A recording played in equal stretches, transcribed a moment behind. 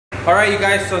Alright you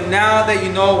guys, so now that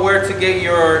you know where to get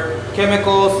your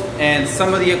chemicals and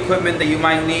some of the equipment that you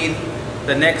might need,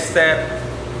 the next step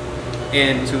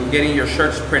into getting your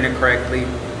shirts printed correctly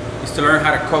is to learn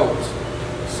how to coat.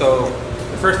 So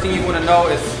the first thing you want to know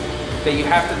is that you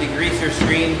have to degrease your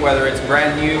screen, whether it's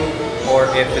brand new or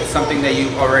if it's something that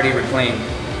you've already reclaimed.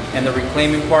 And the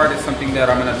reclaiming part is something that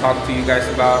I'm going to talk to you guys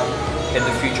about in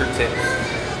the future tips.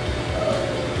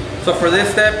 So for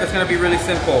this step, it's going to be really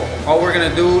simple. All we're going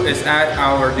to do is add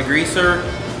our degreaser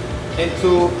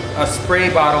into a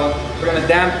spray bottle. We're going to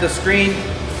damp the screen.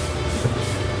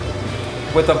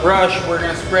 With a brush, we're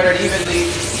going to spread it evenly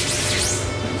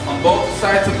on both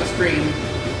sides of the screen.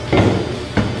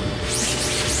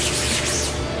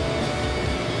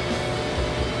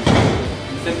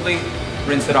 And simply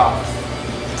rinse it off.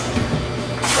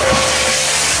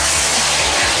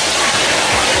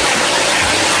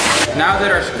 Now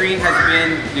that our screen has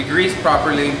been degreased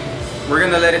properly, we're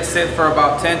going to let it sit for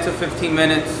about 10 to 15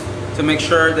 minutes to make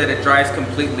sure that it dries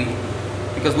completely,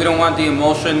 because we don't want the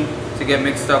emulsion to get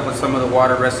mixed up with some of the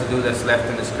water residue that's left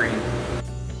in the screen.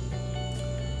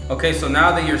 Okay, so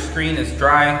now that your screen is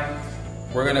dry,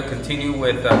 we're going to continue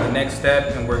with the next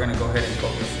step, and we're going to go ahead and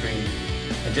coat the screen.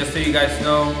 And just so you guys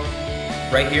know,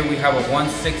 right here we have a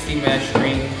 160 mesh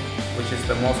screen, which is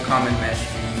the most common mesh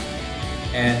used.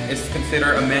 And it's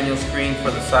considered a manual screen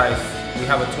for the size. We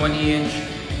have a 20-inch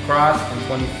cross and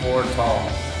 24 tall.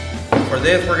 For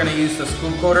this, we're going to use the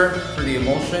scoop coater for the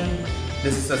emulsion.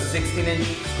 This is a 16-inch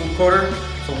scoop coater.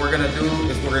 So what we're going to do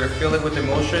is we're going to fill it with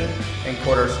emulsion and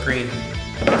coat our screen.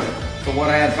 So what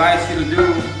I advise you to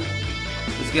do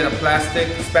is get a plastic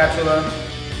spatula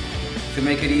to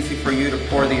make it easy for you to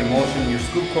pour the emulsion in your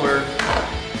scoop coater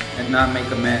and not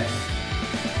make a mess.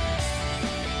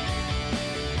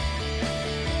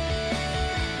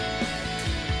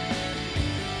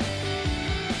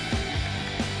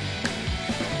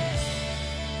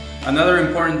 Another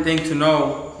important thing to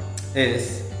know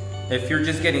is if you're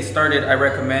just getting started, I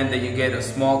recommend that you get a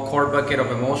small quart bucket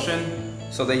of emulsion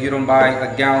so that you don't buy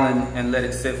a gallon and let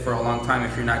it sit for a long time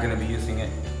if you're not going to be using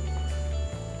it.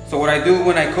 So what I do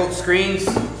when I coat screens,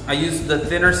 I use the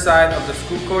thinner side of the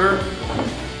scoop coater.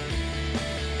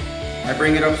 I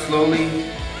bring it up slowly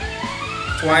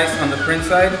twice on the print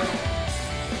side.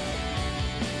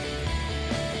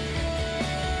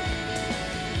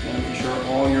 Making sure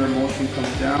all your emulsion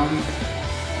comes down.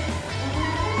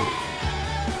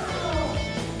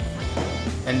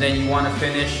 And then you want to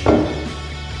finish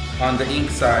on the ink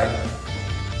side.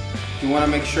 You want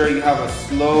to make sure you have a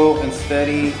slow and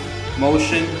steady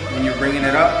motion when you're bringing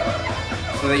it up,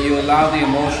 so that you allow the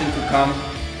emulsion to come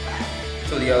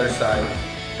to the other side.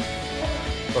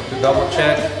 But to double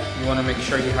check, you want to make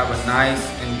sure you have a nice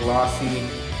and glossy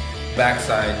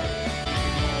backside.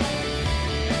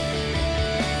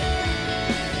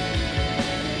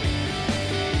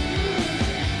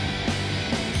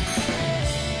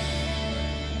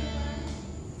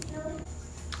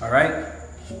 Alright,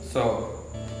 so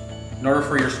in order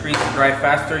for your screen to dry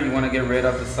faster, you want to get rid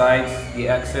of the sides, the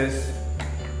excess,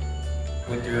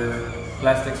 with your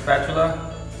plastic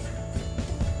spatula.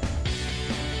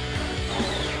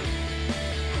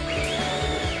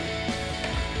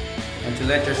 And to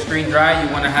let your screen dry,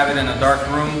 you want to have it in a dark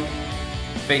room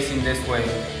facing this way.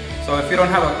 So if you don't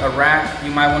have a rack,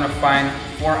 you might want to find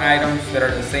 4 items that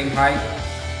are the same height,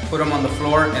 put them on the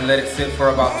floor and let it sit for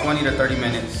about 20 to 30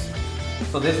 minutes.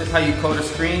 So this is how you coat a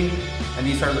screen, and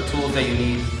these are the tools that you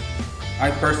need.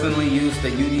 I personally use the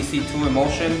UDC2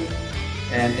 emulsion,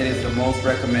 and it is the most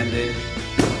recommended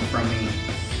from me.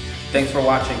 Thanks for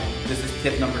watching. This is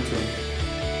tip number 2.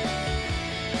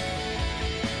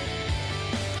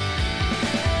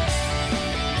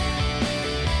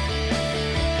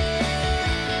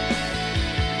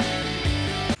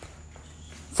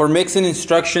 For mixing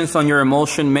instructions on your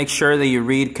emulsion, make sure that you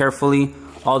read carefully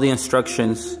all the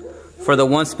instructions. For the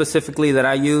one specifically that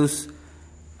I use,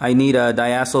 I need a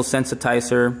diacetyl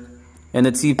sensitizer, and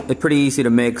it's pretty easy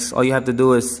to mix. All you have to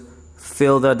do is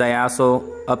fill the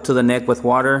diacetyl up to the neck with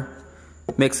water,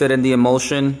 mix it in the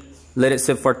emulsion, let it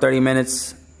sit for 30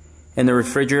 minutes in the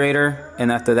refrigerator,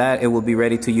 and after that it will be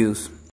ready to use.